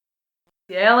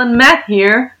Yael and Matt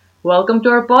here. Welcome to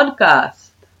our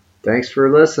podcast. Thanks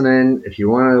for listening. If you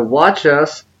want to watch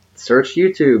us, search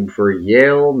YouTube for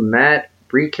Yale Matt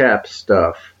recap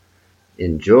stuff.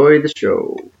 Enjoy the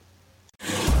show.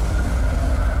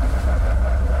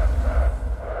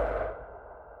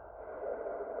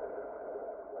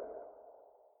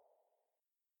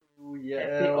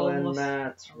 Yale and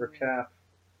Matt's recap.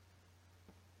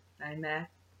 Hi, Matt.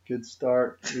 Good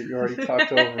start. You already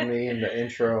talked over me in the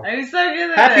intro. I'm so good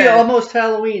at Happy it. Almost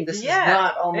Halloween. This is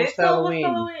not It's Halloween.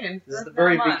 Almost Halloween. This is the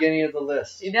very beginning of the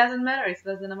list. It doesn't matter. It's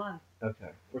less than a month. Okay.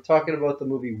 We're talking about the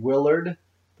movie Willard,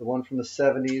 the one from the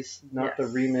 70s, not the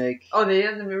remake. Oh, they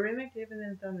have the remake? You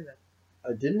didn't tell me that.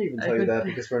 I didn't even tell you that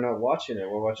because we're not watching it.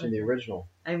 We're watching the original.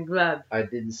 I'm glad. I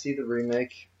didn't see the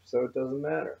remake, so it doesn't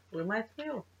matter. We might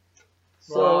feel.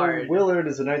 So Willard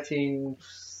is a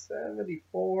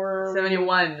 1974?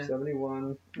 71.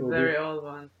 71 movie. Very old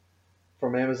one.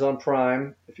 From Amazon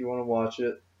Prime, if you want to watch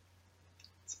it.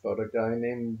 It's about a guy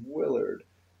named Willard.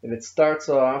 And it starts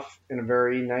off in a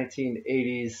very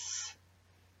 1980s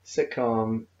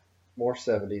sitcom, more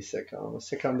 70s sitcom. A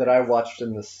sitcom that I watched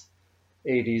in the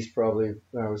 80s probably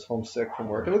when I was homesick from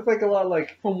work. It looked like a lot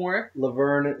like From work?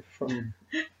 Laverne from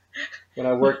when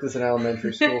I worked as an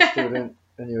elementary school student,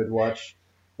 and you would watch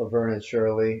Laverne and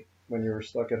Shirley when you were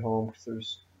stuck at home because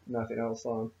there's nothing else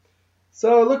on.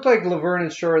 So it looked like Laverne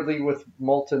and Shirley with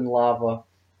molten lava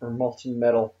or molten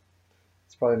metal.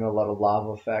 It's probably not a lot of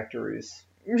lava factories.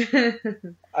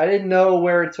 I didn't know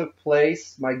where it took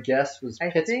place. My guess was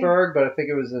Pittsburgh, but I think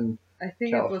it was in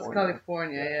California. It was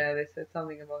California. Yeah, they said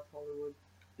something about Hollywood.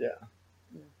 Yeah.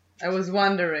 I was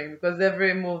wondering because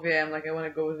every movie I'm like, I want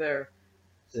to go there.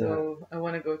 So I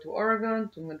want to go to Oregon,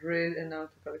 to Madrid, and now to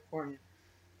California.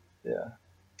 Yeah.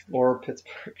 Or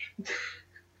Pittsburgh.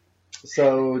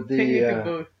 So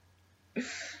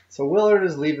so Willard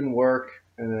is leaving work,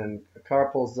 and then a car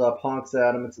pulls up, honks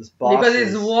at him. It's his boss. Because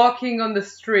he's walking on the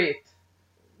street.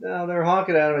 No, they're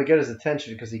honking at him to get his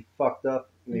attention because he fucked up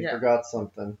and he forgot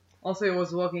something. Also, he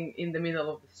was walking in the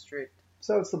middle of the street.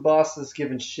 So it's the bosses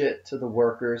giving shit to the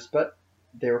workers, but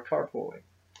they were carpooling.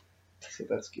 So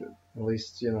that's good. At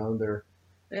least, they're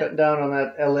cutting down on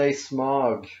that LA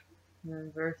smog. Yeah,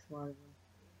 very smart.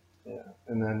 Yeah.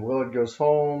 And then Willard goes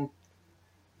home.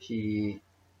 He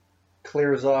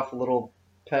clears off a little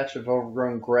patch of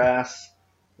overgrown grass.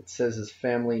 It says his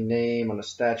family name on a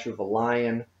statue of a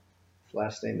lion. His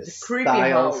last name is Creepy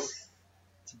Styles. House.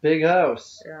 It's a big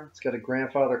house. Yeah. It's got a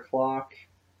grandfather clock.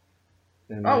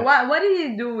 And what did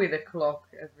he do with the clock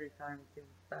every time he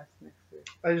passed next to it?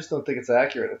 I just don't think it's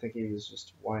accurate. I think he was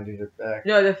just winding it back.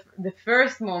 No, the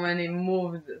first moment he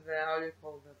moved how do you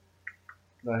call that?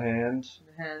 The hand,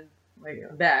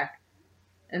 back,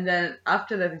 and then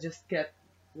after that he just kept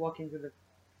walking to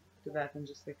that and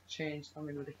just changed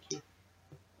something with the key.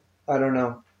 I don't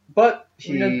know, but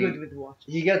We're not good with watches.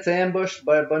 He gets ambushed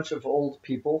by a bunch of old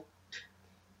people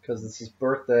because it's his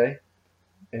birthday,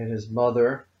 and his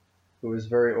mother, who is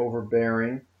very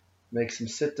overbearing, makes him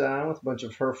sit down with a bunch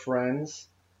of her friends,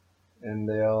 and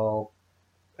they all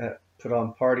put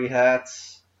on party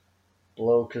hats,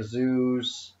 blow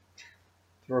kazoos,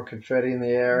 throw confetti in the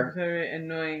air. Very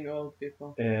annoying old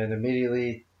people. And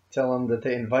immediately tell him that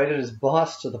they invited his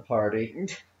boss to the party,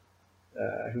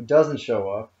 who doesn't show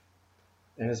up.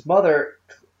 And his mother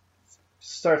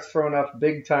starts throwing up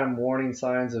big-time warning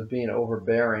signs of being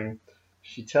overbearing.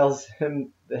 She tells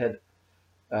him that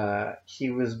he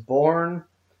was born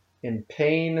in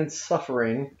pain and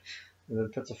suffering, and then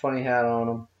puts a funny hat on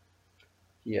him.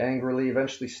 He angrily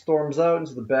eventually storms out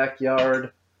into the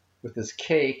backyard with his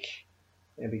cake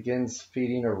and begins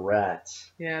feeding a rat.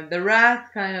 Yeah, the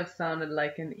rat kind of sounded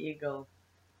like an eagle.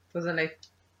 It wasn't like...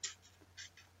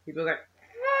 He was like...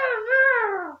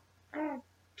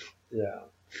 Yeah.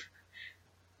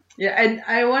 Yeah, and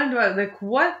I wanted to ask,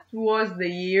 what was the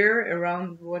year,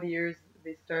 around what years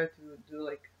they started to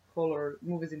do,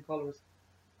 movies in colors?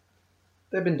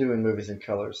 They've been doing movies in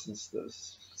colors since the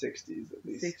 60s, at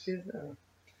least. 60s? Yeah.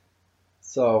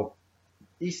 So,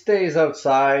 he stays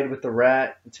outside with the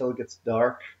rat until it gets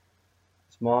dark.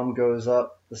 His mom goes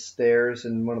up the stairs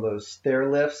in one of those stair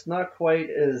lifts, not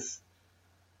quite as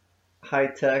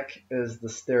high-tech as the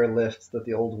stair lifts that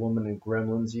the old woman in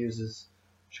Gremlins uses.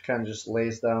 She kind of just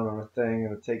lays down on a thing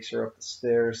and it takes her up the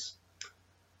stairs.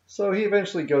 So he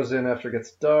eventually goes in after it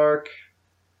gets dark,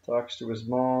 talks to his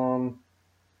mom.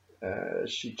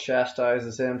 She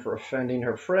chastises him for offending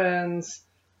her friends,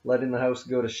 letting the house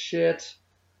go to shit,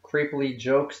 creepily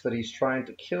jokes that he's trying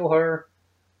to kill her,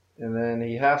 and then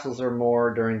he hassles her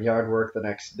more during yard work the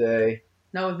next day.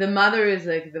 No, the mother is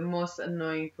like the most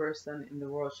annoying person in the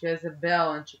world. She has a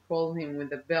bell and she calls him with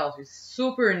the bell. She's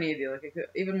super needy, like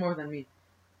even more than me.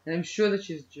 And I'm sure that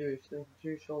she's Jewish, like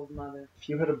Jewish old mother. If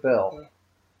you had a bell,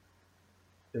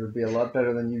 it would be a lot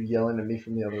better than you yelling at me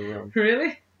from the other room.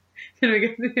 Really? Can we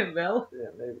get me a bell? Yeah,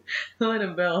 maybe. I want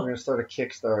a bell. We're going to start a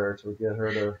Kickstarter to get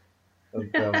her to a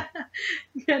bell.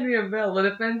 Get me a bell, but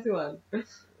a fancy one.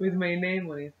 With my name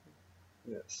on it.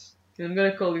 Yes. And I'm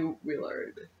gonna call you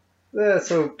Willard. Yeah,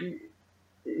 so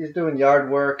he's doing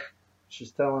yard work.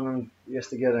 She's telling him he has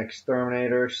to get an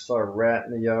exterminator. She saw a rat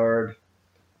in the yard.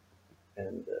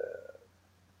 And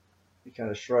he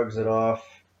kind of shrugs it off.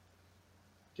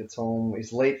 Gets home.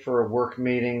 He's late for a work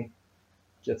meeting.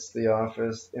 Gets to the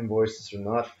office. Invoices are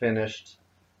not finished.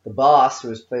 The boss,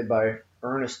 who is played by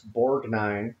Ernest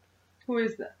Borgnine. Who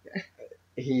is that guy?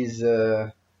 He's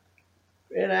an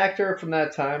actor from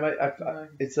that time.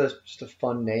 It's just a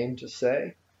fun name to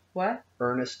say. What?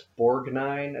 Ernest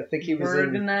Borgnine. I think he was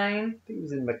in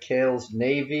McHale's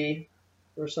Navy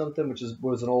or something, which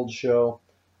was an old show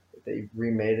that they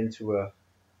remade into a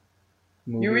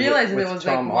movie. You realize with it was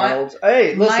Tom like Arnold.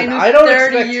 Hey, listen, minus I don't 30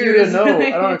 expect you years. to know.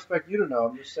 I don't expect you to know.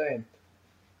 I'm just saying,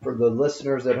 for the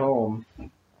listeners at home,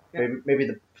 maybe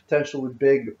the potentially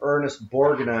big Ernest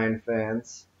Borgnine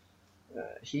fans.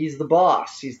 He's the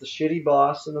boss. He's the shitty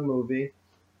boss in the movie,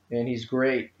 and he's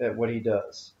great at what he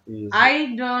does.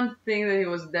 I don't think that he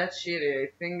was that shitty. I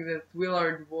think that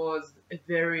Willard was a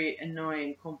very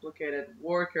annoying, complicated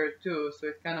worker too. So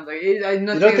it's kind of like I'm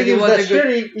not saying that he was a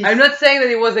good. I'm not saying that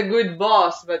he was a good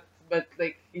boss, but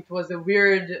like it was a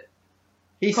weird.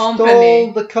 He company.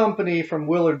 Stole the company from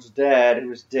Willard's dad, who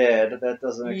was dead. That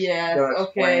doesn't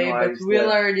okay, but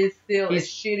Willard is still a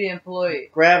shitty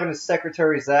employee. Grabbing his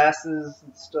secretary's asses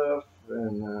and stuff,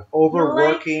 and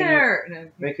overworking,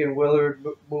 making Willard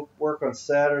work on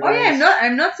Saturdays. Oh yeah,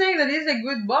 I'm not saying that he's a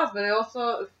good boss, but I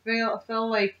also felt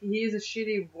like he's a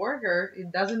shitty worker. He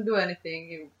doesn't do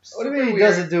anything. What do you mean he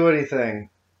doesn't do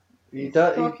anything? He's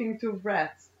talking to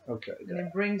rats. Okay. And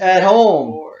he brings at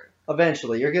home.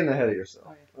 Eventually, you're getting ahead of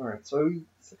yourself. All right, so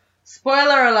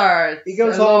spoiler alert. He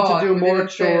goes home to do more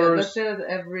chores. Let's say that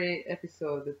every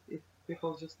episode, that if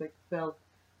people just like felt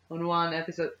on one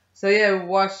episode. So yeah, we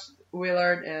watched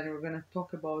Willard, and we're gonna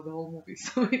talk about the whole movie.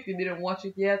 So if you didn't watch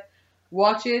it yet,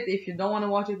 watch it. If you don't want to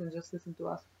watch it, then just listen to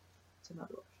us. It's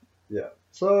another option. Yeah.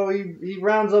 So he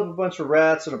rounds up a bunch of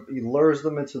rats and he lures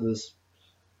them into this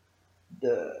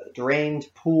drained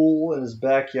pool in his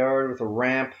backyard with a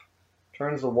ramp.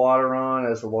 Turns the water on.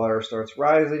 As the water starts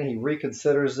rising, he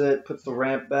reconsiders it, puts the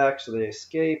ramp back so they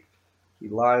escape. He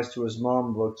lies to his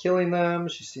mom about killing them.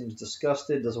 She seems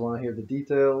disgusted, doesn't want to hear the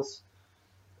details.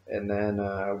 And then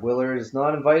Willard is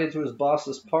not invited to his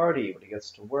boss's party when he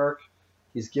gets to work.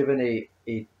 He's given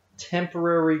a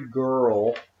temporary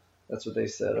girl. That's what they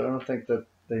said. I don't think that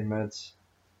they meant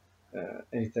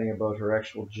anything about her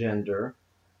actual gender.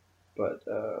 But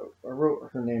I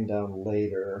wrote her name down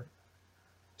later.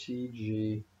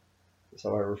 TG, that's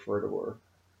how I refer to her.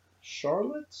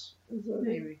 Charlotte? Is that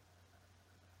maybe.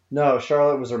 No,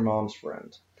 Charlotte was her mom's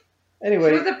friend.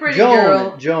 Anyway, she was a pretty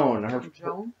girl.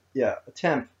 Joan? Yeah, a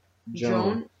temp.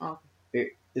 Joan? Oh.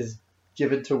 It is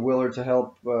given to Willard to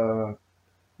help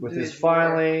with his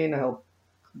filing, help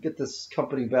get this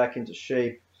company back into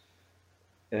shape.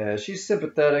 She's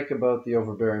sympathetic about the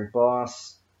overbearing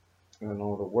boss and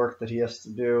all the work that he has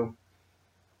to do.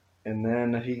 And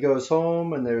then he goes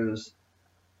home, and there's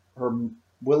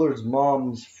Willard's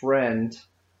mom's friend,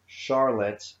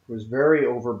 Charlotte, who's very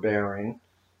overbearing.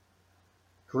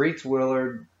 Greets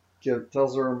Willard,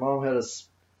 tells her his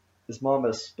mom had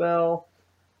a spell,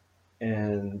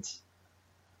 and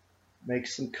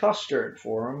makes some custard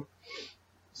for him.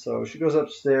 So she goes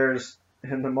upstairs,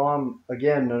 and the mom,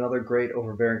 again, another great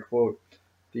overbearing quote,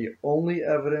 "The only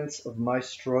evidence of my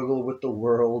struggle with the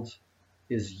world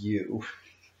is you."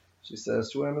 She says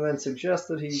to him, and then suggests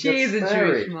that he gets married. She's a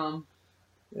Jewish mom.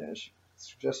 Yeah, she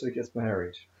suggests that he gets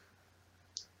married.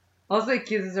 Also, he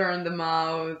kisses her on the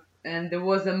mouth, and there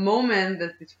was a moment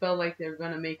that it felt like they were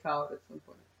going to make out at some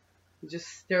point. He just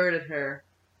stared at her.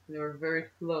 They were very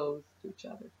close to each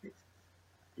other.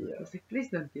 Yeah. I was like, please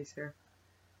don't kiss her.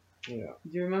 Yeah.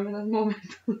 Do you remember that moment?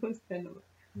 It was kind of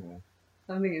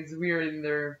something is weird in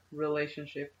their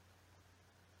relationship.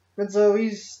 And so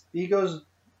he goes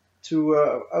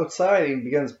to outside. He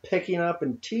begins picking up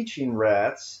and teaching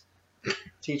rats,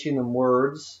 teaching them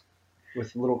words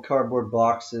with little cardboard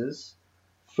boxes,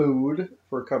 food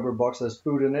for a cardboard box that has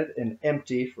food in it, and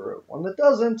empty for one that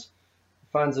doesn't. He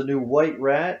finds a new white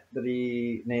rat that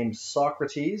he names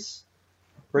Socrates.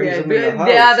 Brings him in the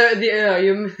house.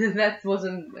 That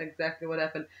wasn't exactly what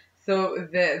happened. So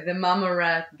the mama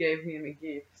rat gave him a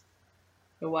gift,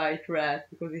 a white rat,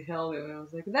 because he held him, and I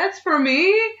was like, "That's for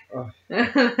me." Oh.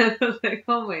 I was like,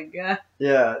 "Oh my god."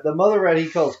 Yeah, the mother rat he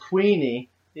calls Queenie.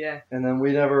 Yeah. And then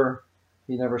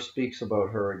he never speaks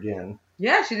about her again.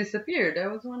 Yeah, she disappeared. I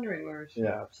was wondering where she.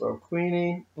 Yeah, so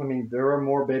Queenie, I mean, there are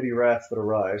more baby rats that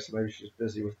arrive, so maybe she's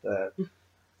busy with that.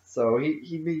 So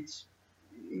he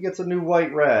gets a new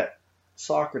white rat,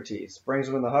 Socrates, brings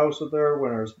him in the house with her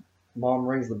when her mom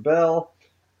rings the bell,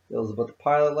 yells about the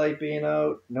pilot light being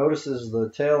out, notices the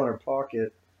tail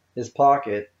in his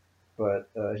pocket, but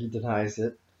he denies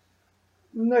it.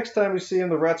 Next time we see him,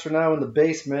 the rats are now in the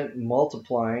basement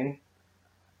multiplying.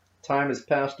 Time has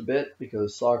passed a bit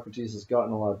because Socrates has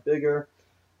gotten a lot bigger.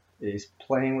 He's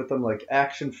playing with them like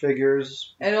action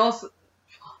figures. And also,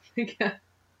 he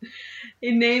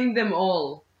named them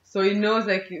all. So he knows,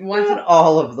 like, once. Not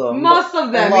all of them. Most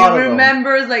of them. A lot He of them.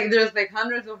 remembers, like, there's like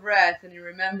hundreds of rats, and he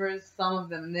remembers some of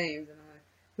them names. And I'm like,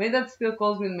 maybe that still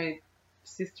calls me my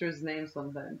sister's name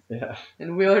sometimes. Yeah.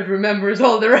 And Willard remembers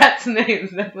all the rats'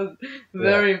 names. That was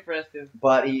very impressive.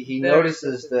 But he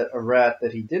notices that a rat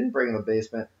that he didn't bring in the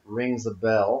basement rings a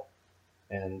bell,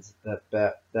 and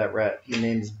that rat he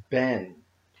names Ben.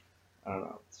 I don't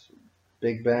know, it's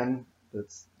Big Ben.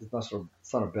 It's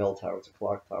not a bell tower, it's a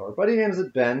clock tower. But he names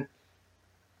it Ben.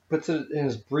 Puts it in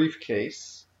his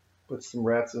briefcase. Puts some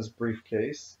rats in his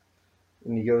briefcase.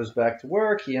 And he goes back to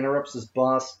work. He interrupts his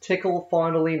boss, Tickle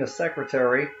Fondolina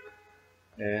secretary.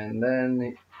 And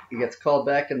then he gets called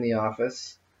back in the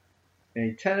office. And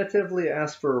he tentatively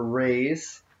asks for a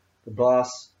raise. The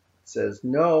boss says,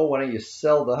 no, why don't you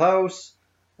sell the house?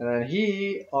 And then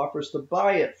he offers to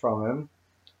buy it from him.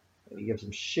 And he gives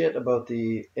him shit about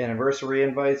the anniversary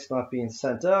invites not being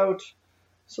sent out.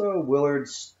 So Willard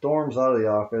storms out of the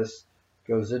office,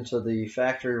 goes into the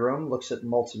factory room, looks at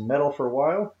molten metal for a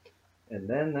while, and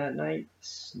then that night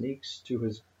sneaks to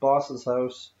his boss's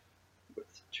house with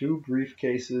 2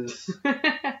 briefcases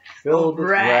filled with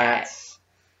rats.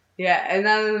 Yeah,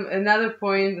 another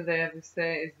point that I have to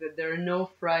say is that there are no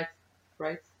frights,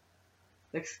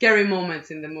 like scary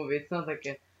moments in the movie. It's not like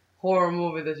a horror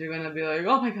movie that you're gonna be like,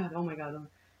 oh my god.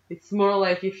 It's more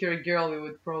like if you're a girl, you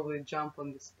would probably jump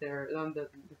on the stairs, on the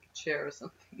chair or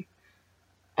something.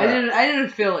 I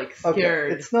didn't feel like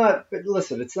scared. Okay, it's not. But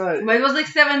listen, it's not. But it was like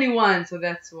 71, so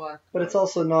that's what. But it's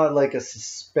also not like a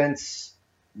suspense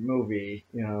movie.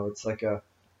 You know, it's like a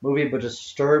movie about a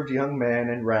disturbed young man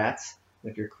and rats.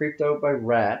 If you're creeped out by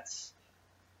rats,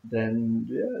 then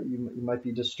yeah, you might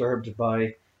be disturbed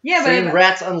by seeing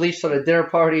rats unleashed on a dinner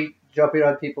party, jumping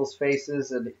on people's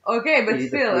faces and okay, but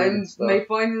still, my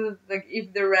point is like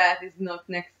if the rat is not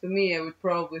next to me, I would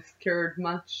probably scared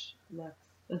much less.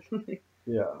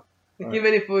 Yeah. Like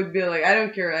even if it would be like I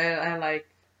don't care, I like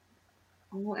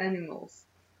all animals.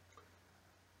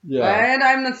 Yeah. And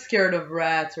I'm not scared of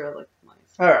rats or like mice.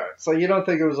 All right, so you don't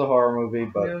think it was a horror movie,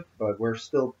 but we're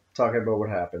still talking about what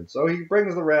happened. So he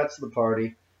brings the rats to the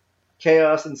party.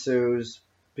 Chaos ensues.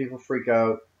 People freak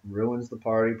out. Ruins the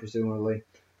party, presumably.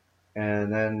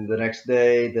 And then the next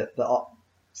day, the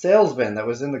salesman that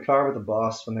was in the car with the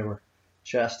boss when they were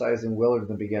chastising Willard in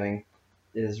the beginning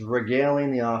is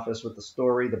regaling the office with the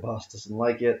story. The boss doesn't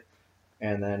like it.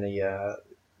 And then he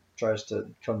tries to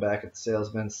come back at the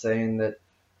salesman saying that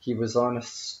he was on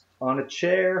a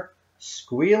chair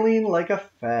squealing like a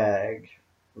fag.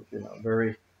 You know,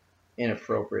 very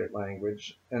inappropriate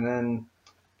language. And then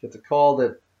gets a call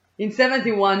that... In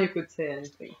 71, you could say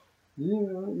anything.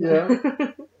 Yeah.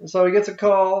 So he gets a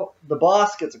call. The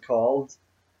boss gets a call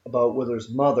about Willard's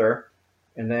mother.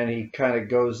 And then he kind of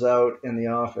goes out in the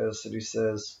office and he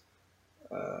says,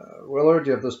 Willard, do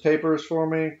you have those papers for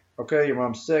me? Okay, your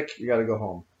mom's sick. You got to go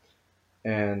home.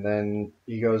 And then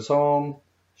he goes home.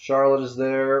 Charlotte is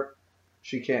there.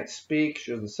 She can't speak.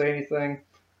 She doesn't say anything.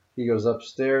 He goes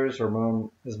upstairs.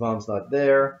 His mom's not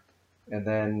there. And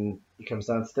then he comes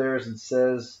downstairs and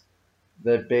says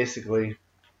that basically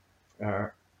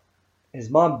his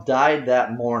mom died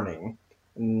that morning.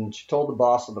 And she told the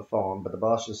boss on the phone, but the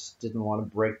boss just didn't want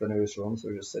to break the news to him, so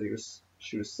he just said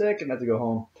she was sick and had to go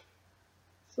home.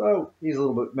 So he's a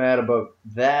little bit mad about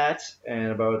that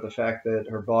and about the fact that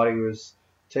her body was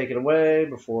taken away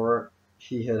before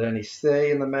he had any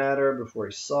say in the matter, before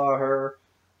he saw her.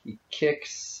 He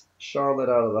kicks Charlotte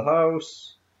out of the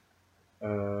house.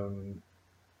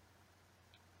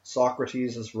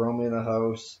 Socrates is roaming the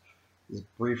house. His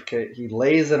briefcase. He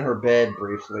lays in her bed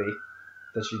briefly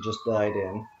that she just died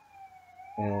in,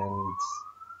 and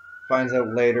finds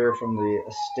out later from the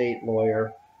estate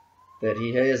lawyer that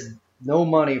he has no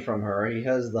money from her. He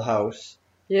has the house.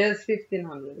 He has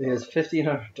 $1,500. He has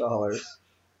 $1,500,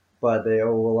 but they owe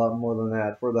a lot more than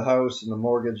that for the house and the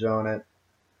mortgage on it.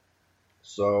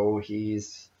 So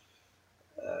he's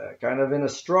kind of in a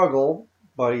struggle,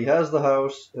 but he has the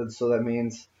house, and so that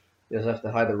means he doesn't have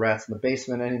to hide the rats in the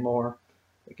basement anymore.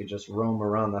 They could just roam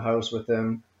around the house with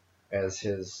him as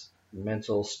his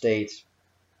mental state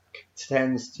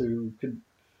tends to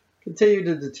continue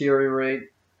to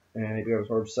deteriorate, and he becomes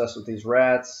more obsessed with these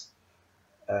rats.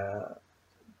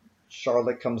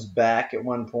 Charlotte comes back at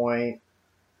one point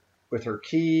with her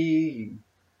key. He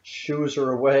shoos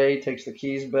her away, takes the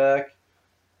keys back,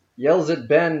 yells at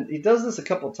Ben. He does this a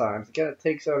couple times. He kind of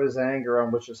takes out his anger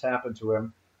on what just happened to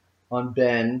him on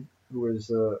Ben, who is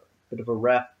a bit of a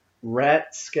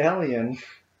rat scallion,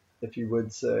 if you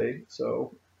would say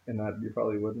so. And you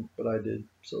probably wouldn't, but I did,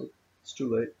 so it's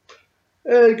too late.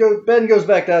 And Ben goes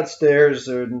back downstairs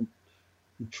and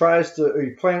he plans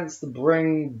to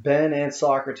bring Ben and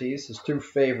Socrates, his two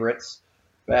favorites,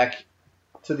 back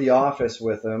to the office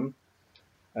with him.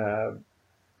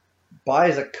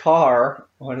 Buys a car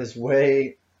on his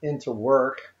way into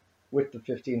work with the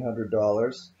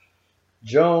 $1,500.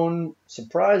 Joan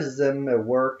surprises him at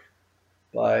work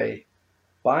by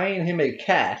buying him a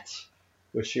cat,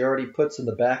 which she already puts in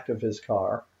the back of his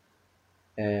car,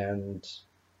 and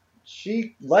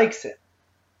she likes it.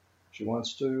 She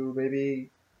wants to maybe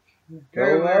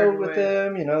go out with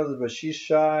him, but she's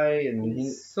shy, and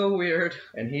he's so weird.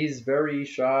 And he's very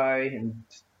shy, and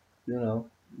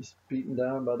he's beaten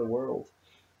down by the world.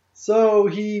 So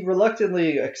he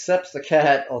reluctantly accepts the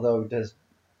cat, although he does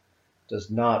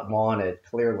not want it,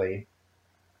 clearly.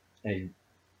 And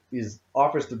he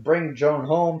offers to bring Joan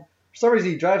home. For some reason,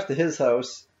 he drives to his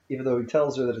house, even though he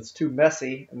tells her that it's too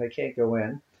messy and they can't go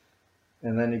in.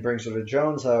 And then he brings her to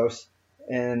Joan's house.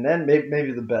 And then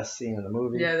maybe the best scene in the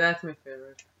movie. Yeah, that's my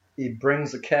favorite. He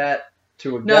brings the cat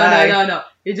to a guy. No.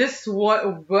 He just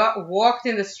walked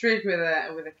in the street with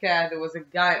a cat. There was a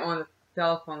guy on the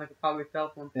telephone, like a public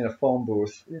telephone. In a phone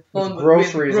booth. With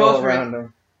groceries all around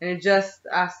him. And he just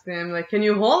asked him, like, can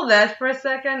you hold that for a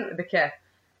second? The cat.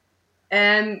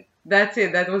 And that's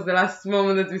it. That was the last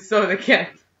moment that we saw the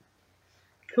cat.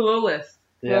 Clueless.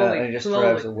 Yeah, and he just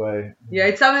drives away. Yeah,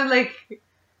 it sounded like,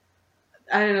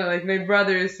 I don't know, like my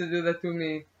brother used to do that to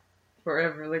me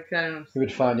forever. Like, I don't know. He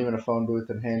would find you in a phone booth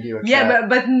and hand you a cat. Yeah,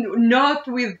 but not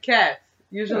with cats.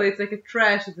 Usually it's like a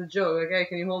trash, it's a joke. Like, hey,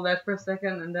 can you hold that for a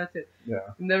second? And that's it. Yeah.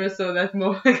 Never saw that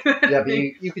moment. Yeah, but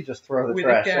you could just throw the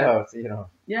trash out,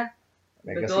 Yeah.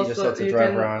 I guess he just had to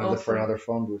drive around and look for another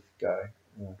phone booth guy.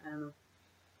 Yeah. I don't know.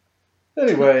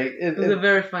 Anyway, it was a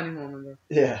very funny moment though.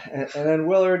 Yeah, and then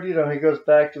Willard, he goes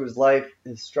back to his life.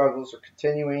 His struggles are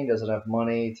continuing. Doesn't have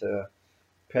money to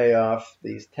pay off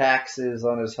these taxes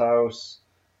on his house.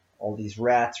 All these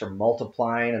rats are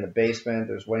multiplying in the basement.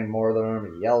 There's way more of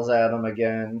them. He yells at them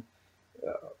again.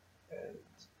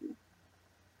 And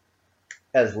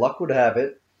as luck would have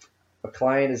it, a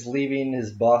client is leaving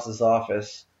his boss's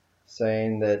office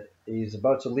saying that he's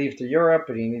about to leave to Europe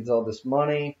and he needs all this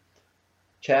money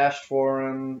cashed for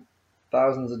him,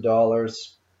 thousands of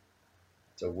dollars.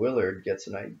 So Willard gets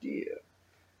an idea.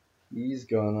 He's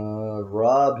gonna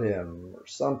rob him or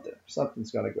something.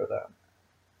 Something's gonna go down.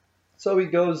 So he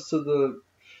goes to the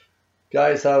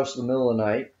guy's house in the middle of the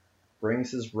night,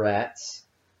 brings his rats.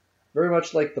 Very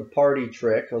much like the party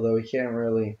trick, although he can't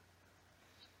really.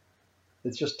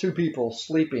 It's just two people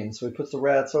sleeping, so he puts the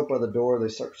rats out by the door. They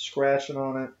start scratching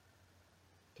on it.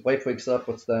 The wife wakes up.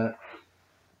 What's that?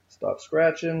 Stops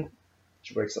scratching.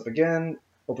 She wakes up again,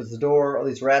 opens the door. All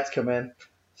these rats come in.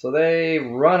 So they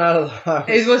run out of the house.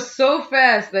 It was so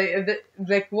fast.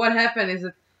 Like what happened is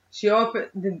that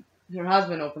her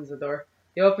husband opens the door.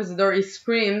 He opens the door. He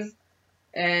screams,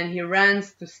 and he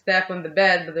runs to step on the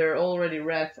bed, but there are already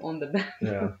rats on the bed.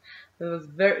 Yeah.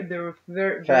 They were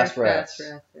very fast very rats.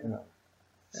 Fast rats, yeah.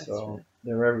 So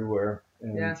they're everywhere,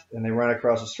 and and they run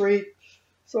across the street.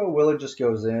 So Willard just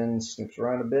goes in, snoopes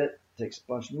around a bit, takes a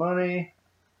bunch of money,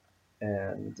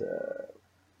 and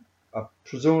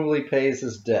presumably pays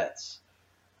his debts.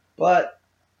 But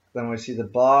then we see the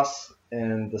boss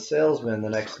and the salesman the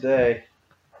next day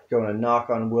going to knock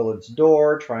on Willard's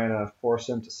door, trying to force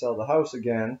him to sell the house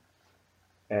again.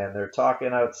 And they're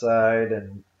talking outside,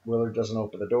 and Willard doesn't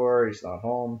open the door. He's not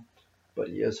home, but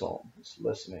he is home. He's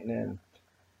listening in.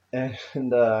 And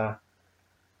Borgnine,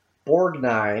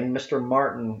 Mr.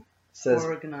 Martin, says,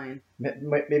 Borgnine.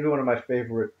 Maybe one of my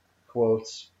favorite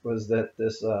quotes was that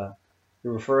he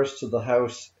refers to the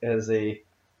house as a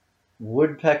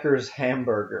woodpecker's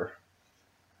hamburger,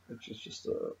 which is just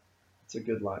it's a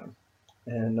good line.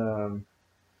 And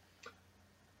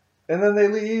then they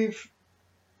leave.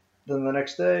 Then the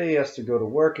next day he has to go to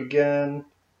work again.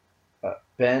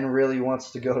 Ben really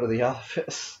wants to go to the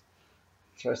office.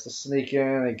 He tries to sneak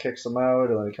in, he kicks him out,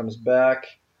 and then he comes back.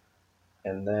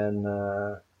 And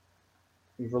then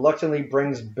he reluctantly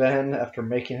brings Ben after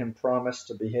making him promise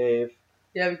to behave.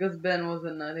 Yeah, because Ben was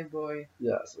a naughty boy.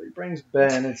 Yeah, so he brings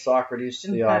Ben and Socrates to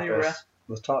the office,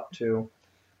 the top two.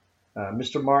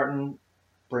 Mr. Martin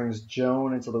brings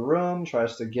Joan into the room,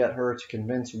 tries to get her to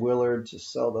convince Willard to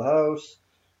sell the house.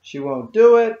 She won't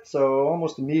do it, so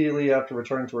almost immediately after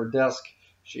returning to her desk,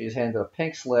 she is handed a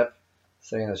pink slip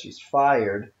saying that she's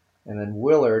fired, and then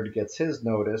Willard gets his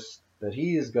notice that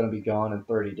he is going to be gone in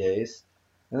 30 days.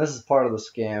 And this is part of the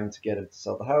scam to get it to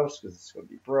sell the house because it's going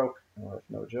to be broke and have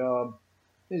no job.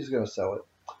 He's going to sell it.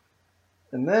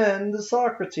 And then the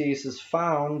Socrates is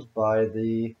found by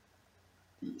the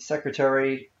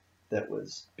secretary that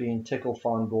was being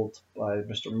tickle-fondled by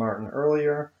Mr. Martin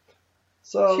earlier.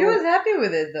 So she was happy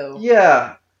with it, though.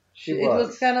 Yeah, she was. It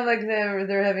was kind of like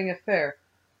they're having an affair.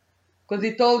 Because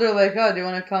he told her, like, oh, do you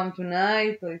want to come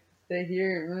tonight? Like, stay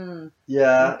here?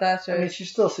 Yeah. Natasha. I mean, she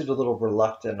still seemed a little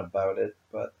reluctant about it,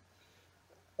 but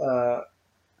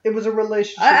it was a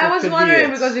relationship. I was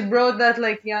wondering because he brought that,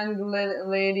 like, young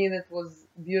lady that was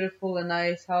beautiful and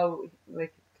nice, how,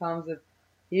 like, it comes that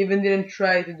he even didn't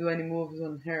try to do any moves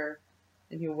on her.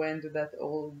 And he went to that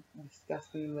old,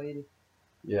 disgusting lady.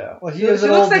 Yeah. Well, she looks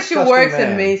like she works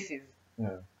at Macy's.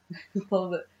 Yeah.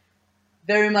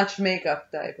 Very much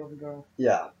makeup type of girl.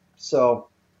 Yeah. So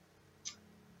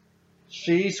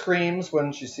she screams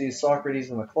when she sees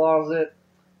Socrates in the closet.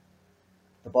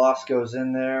 The boss goes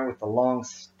in there with a long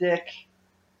stick,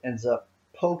 ends up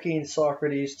poking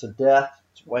Socrates to death.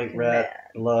 It's white rat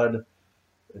blood.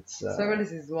 It's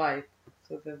Socrates is white,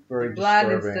 so the blood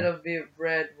disturbing. instead of the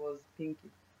red was pinky.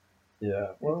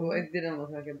 Yeah. Well, it didn't look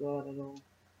like a blood at all.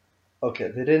 Okay,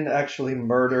 they didn't actually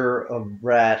murder a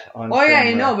rat on camera. Yeah,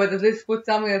 I know, but at least put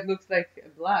something that looks like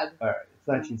blood. All right,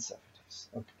 it's 1970s.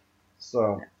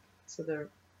 Okay,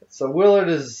 so Willard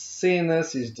is seeing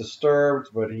this. He's disturbed,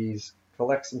 but he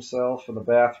collects himself in the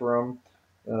bathroom.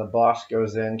 And the boss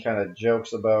goes in, kind of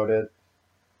jokes about it,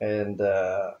 and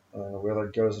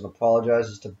Willard goes and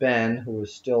apologizes to Ben, who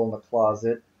is still in the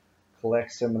closet,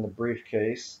 collects him in the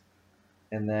briefcase,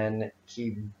 and then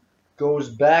he goes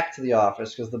back to the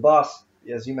office because the boss,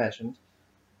 as you mentioned,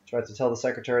 tried to tell the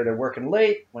secretary they're working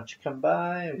late. Why don't you come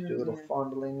by and do a little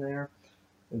fondling there?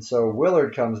 And so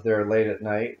Willard comes there late at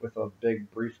night with a big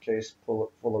briefcase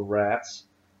full of rats,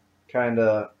 kind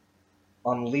of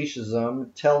unleashes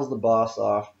them, tells the boss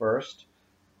off first,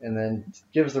 and then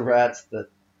gives the rats the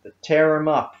tear him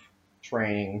up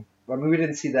training. I mean, we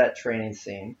didn't see that training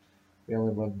scene. We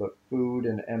only went but food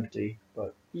and empty,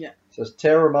 but yeah, says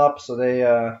tear him up, so they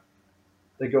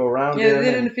go around him. Yeah,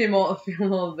 they didn't film all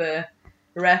the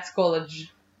Rats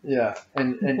College. Yeah,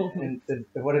 and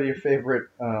one of your favorite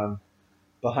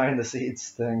behind the scenes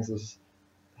things is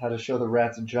how to show the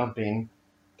rats jumping.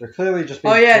 They're clearly just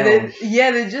being filmed.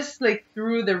 They just like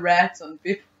threw the rats on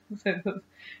people.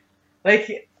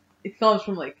 Like it comes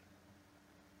from like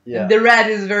the rat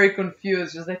is very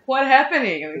confused, just like what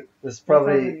happening? This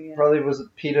probably was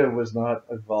PETA was not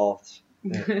involved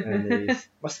in these.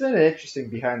 Must have been interesting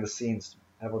behind the scenes to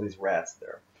have all these rats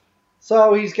there.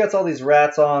 So he gets all these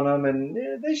rats on him,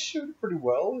 and they shoot pretty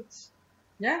well. It's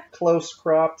close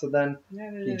cropped, and then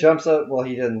he jumps out. Well,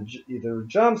 he didn't either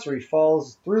jumps or he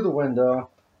falls through the window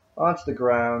onto the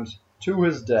ground to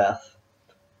his death.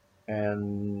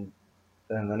 And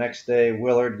then the next day,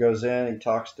 Willard goes in. He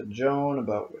talks to Joan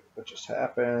about what just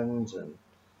happened, and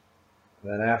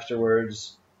then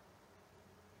afterwards,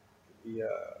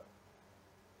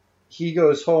 he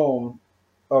goes home.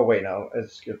 Oh wait, no,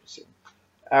 let's skip the scene.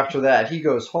 After that, he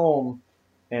goes home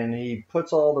and he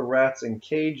puts all the rats in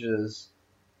cages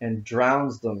and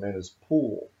drowns them in his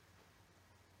pool.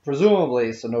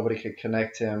 Presumably, so nobody could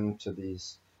connect him to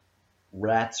these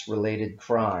rats-related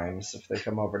crimes if they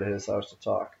come over to his house to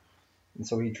talk. And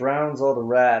so he drowns all the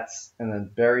rats and then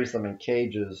buries them in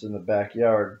cages in the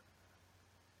backyard.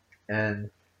 And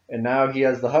now he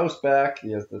has the house back.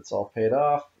 It's all paid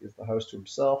off. He has the house to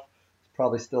himself. There's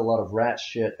probably still a lot of rat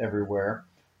shit everywhere.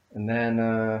 And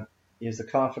then he has the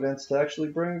confidence to actually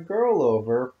bring a girl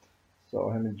over. So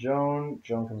him and Joan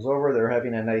comes over. They're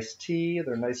having a nice tea.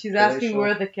 They're nice. She's asking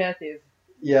where the cat is.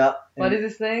 Yeah. What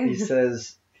is he saying? He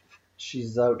says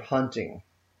she's out hunting.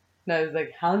 No, it's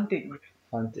like hunting.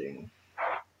 Hunting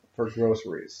for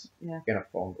groceries. Yeah. In a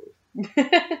phone booth.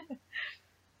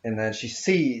 And then he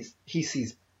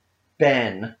sees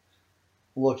Ben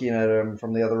looking at him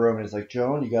from the other room, and he's like,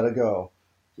 Joan, you gotta go.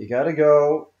 You gotta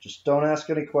go. Just don't ask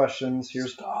any questions.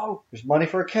 Here's money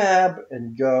for a cab,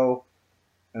 and go.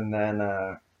 And then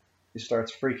he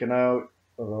starts freaking out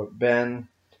about Ben.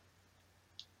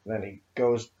 Then he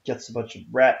gets a bunch of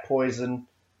rat poison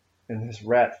in his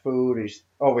rat food.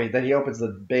 Then he opens the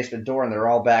basement door and they're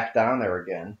all back down there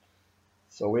again.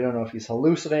 So we don't know if he's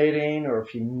hallucinating or if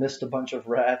he missed a bunch of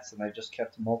rats and they just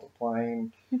kept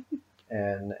multiplying.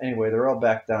 And anyway, they're all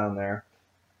back down there.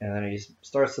 And then he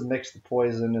starts to mix the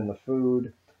poison in the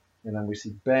food. And then we see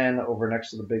Ben over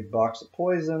next to the big box of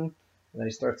poison. And then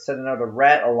he starts sending out a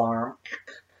rat alarm.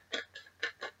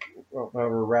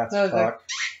 Whenever rats talk.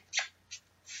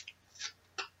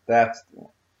 That's the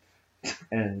one.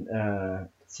 And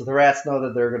so the rats know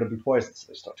that they're going to be poisoned, so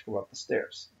they start to go up the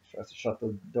stairs. He tries to shut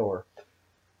the door.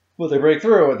 Well, they break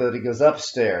through, and then he goes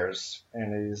upstairs,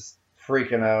 and he's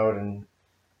freaking out and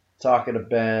talking to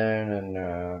Ben,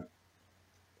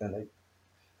 and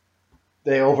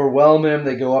they overwhelm him.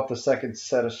 They go up the second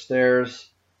set of stairs,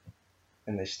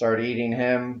 and they start eating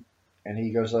him, and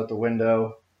he goes out the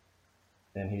window,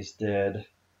 and he's dead.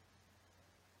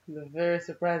 The very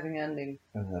surprising ending.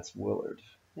 And that's Willard.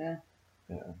 Yeah.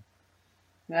 Yeah.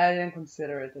 I didn't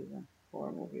consider it as a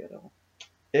horror movie at all.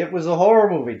 It was a horror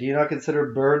movie. Do you not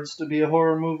consider Birds to be a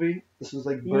horror movie? This was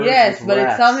like Birds Yes, with but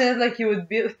rats. it's something that like you would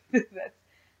be.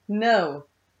 No.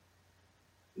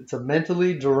 It's a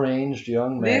mentally deranged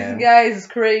young man. This guy is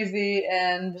crazy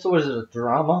and. So is it a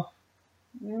drama?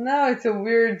 No, it's a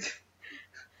weird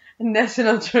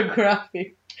National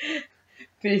Geographic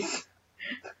piece.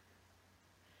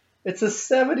 It's a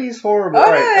 70s horror movie. Oh,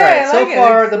 all right. I So like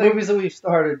far, it. the It's like, movies that we've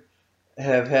started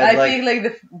have had I think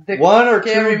like the one or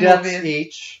scary two deaths movies.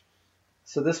 each.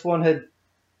 So this one had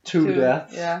two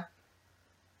deaths. Yeah,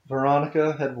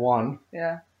 Veronica had one.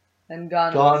 yeah. And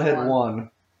Gone Dawn was had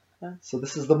one. Huh? So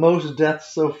this is the most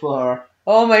deaths so far.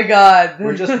 Oh my god.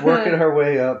 We're just working our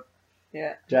way up.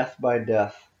 Yeah. Death by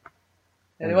death.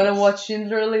 And you want to watch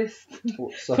Schindler's List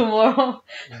So, tomorrow?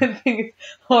 I think it's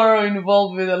horror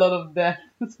involved with a lot of death.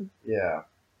 yeah.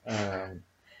 I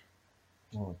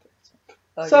don't think so.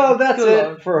 Okay, So that's too it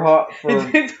long.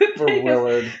 for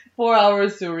Willard. 4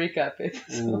 hours to recap it.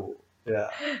 So. Ooh, yeah.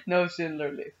 No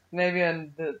Schindler's List. Maybe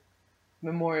on the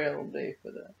Memorial Day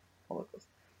for the Holocaust.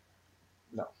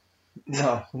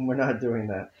 No, we're not doing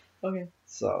that. Okay.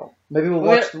 So maybe we'll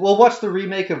watch the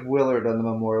remake of Willard on the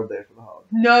Memorial Day for the holiday.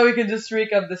 No, we can just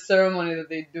recap the ceremony that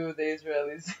they do with the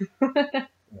Israelis.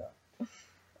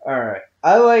 All right,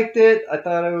 I liked it. I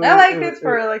thought it was. I liked it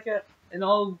for like an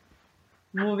old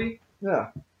movie. Yeah.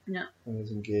 Yeah. It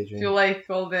was engaging. If you like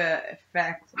all the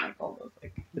facts, like all those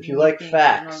like. If you like things and all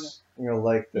that. facts, you'll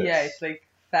like this. Yeah, it's like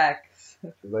facts.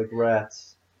 If you like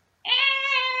rats,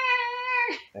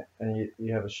 and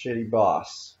you have a shitty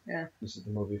boss, Yeah. this is the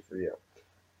movie for you.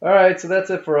 All right, so that's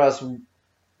it for us.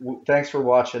 Thanks for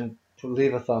watching.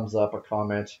 Leave a thumbs up, a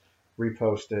comment,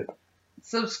 repost it.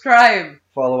 Subscribe.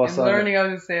 Follow us I'm on learning how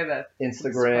to say that.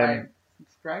 Instagram,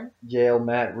 Subscribe. Yael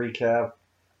Matt Recap,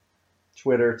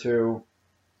 Twitter too,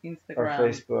 Instagram. or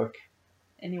Facebook.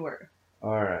 Anywhere.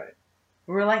 All right.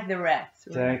 We're like the rats.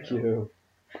 Thank you.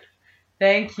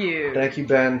 Thank you. Thank you,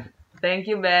 Ben. Thank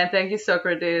you, Ben. Thank you,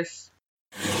 Socrates.